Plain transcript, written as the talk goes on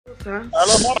Sir?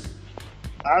 Hello,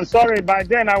 I'm sorry, by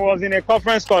then I was in a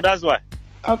conference call, that's why.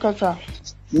 Okay, sir.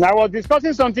 I was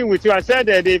discussing something with you. I said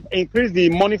they've increased the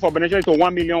money for beneficiaries to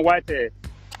 1 million, while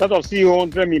sort of CEO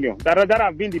 100 million. That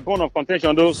have been the bone of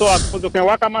contention, though. So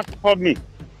Wakama called me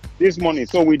this morning.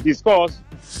 So we discussed.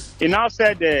 He now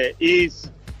said he's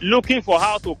looking for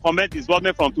how to comment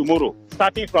disbursement from tomorrow,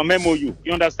 starting from MOU.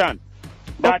 You understand?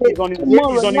 That Okay. is on his Tomorrow,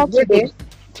 way. He's on not his way today. to,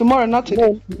 Tomorrow, not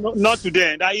today. no, not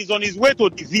today. That he's on his way to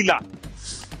the villa.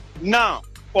 Now,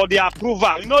 for the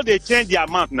approval, you know they changed the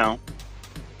amount now.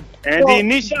 And So, the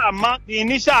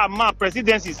initial amount,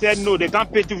 presidency said no, they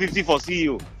can't pay 250 for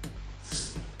CEO.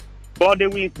 But they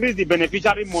will increase the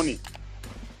beneficiary money.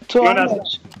 to You how understand?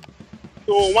 much?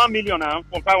 So 1 million now,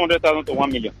 from 500,000 to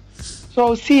 1 million.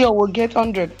 So CEO will get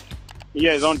 100.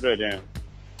 Yes, 100. Yeah.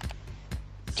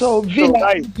 So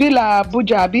Villa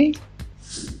Abuja, Abi?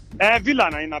 Villa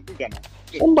now in Abuja now.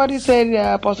 Somebody said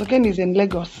Apostle Ken is in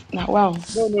Lagos. Now, wow. No,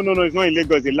 it's not in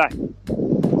Lagos. It's a lie.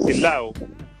 It's a lie. Oh.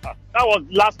 That was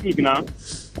last week now.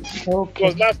 Okay. It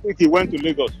was last week he went to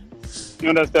Lagos. You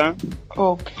understand?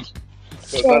 Okay.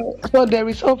 So there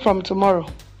is hope from tomorrow.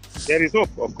 There is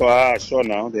hope, of course. Sure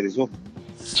now, there is hope.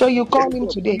 So you call him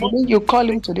today. You call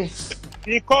him today.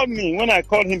 He called me. When I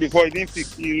called him before, he didn't pick.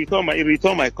 He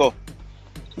returned my call.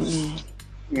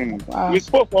 Wow. We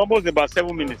spoke for almost about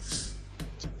 7 minutes.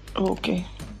 Okay.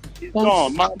 No,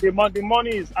 the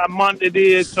money is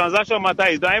the transaction matter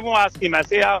is. Don't even ask him. I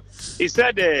say how. He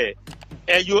said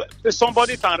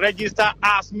somebody can register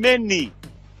as many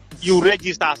you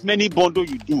register, as many bundle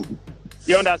you do.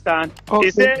 You understand? Okay.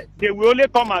 He said they will only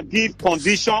come and give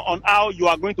condition on how you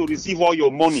are going to receive all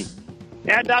your money.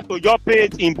 Either to just pay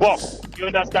it in bulk. You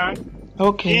understand?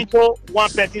 Okay. Into one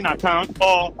person account,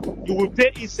 or you will pay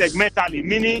it segmentally.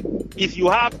 Meaning, if you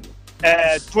have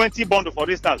 20 bundle, for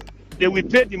instance, they will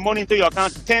pay the money into your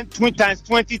account 20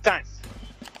 times.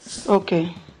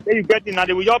 Okay. Then you get it now.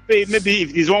 They will just pay, maybe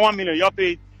if it is 1 million, you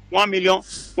pay 1 million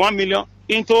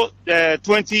into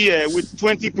 20 with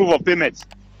 20 proof of payments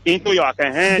into your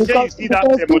account. So you see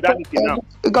that modality now.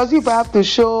 Because if I have to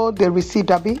show the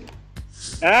receipt, Abi.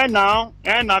 And now,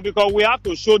 because we have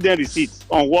to show them receipts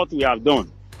on what we have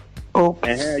done.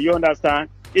 Okay. You understand?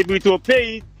 If we to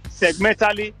pay it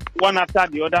segmentally, one after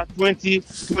the other, 20,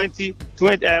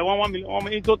 1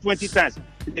 million into 20 times.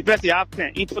 The person have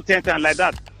 10 into 10 times like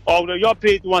that. Or you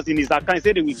pay it once in his account.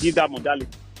 Say they will give that modality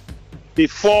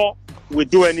before we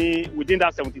do any within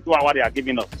that 72 hours they are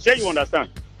giving us. Sure, you understand?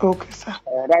 Okay, sir.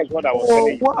 That is what I was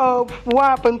telling you. What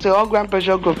happened to all Grand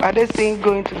Pressure Group? Are they still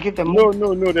going to give them? No,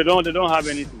 they don't have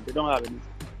anything. They don't have anything.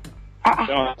 They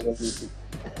don't have anything.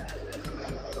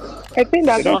 I think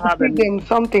that they have give them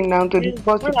something now to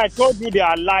discuss. When I told you they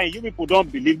are lying, you people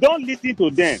don't believe. Don't listen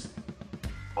to them.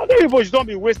 Other people should not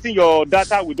be wasting your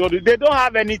data with all this. They don't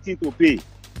have anything to pay.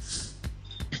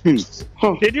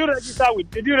 Did you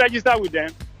register with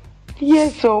them?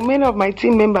 Yes, so many of my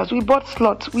team members, we bought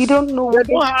slots. We don't know. They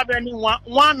don't have any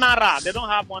one naira. They don't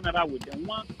have 1 naira with them.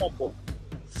 1 kobo.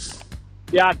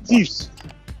 They are thieves.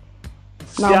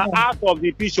 They are out of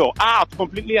the picture.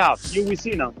 Completely out. You will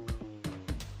see now.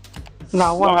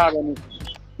 Now what? Don't have any.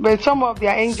 But some of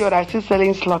their angels are still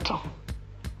selling slaughter.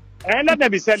 And let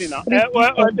them be selling now.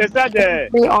 They said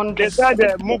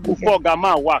Mugu for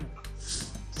Gama work.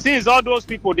 Since all those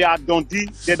people they are dundee,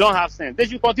 they don't have sense. They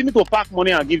should continue to pack money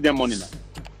and give them money now.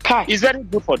 It's very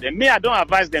good for them. Me, I don't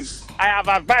advise them. I have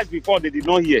advised before, they did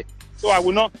not hear. So I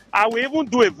will even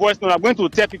do a voice note. I'm going to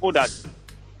tell people that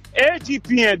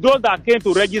AGPN, those that came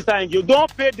to register and you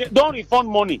don't refund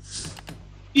money.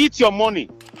 Eat your money.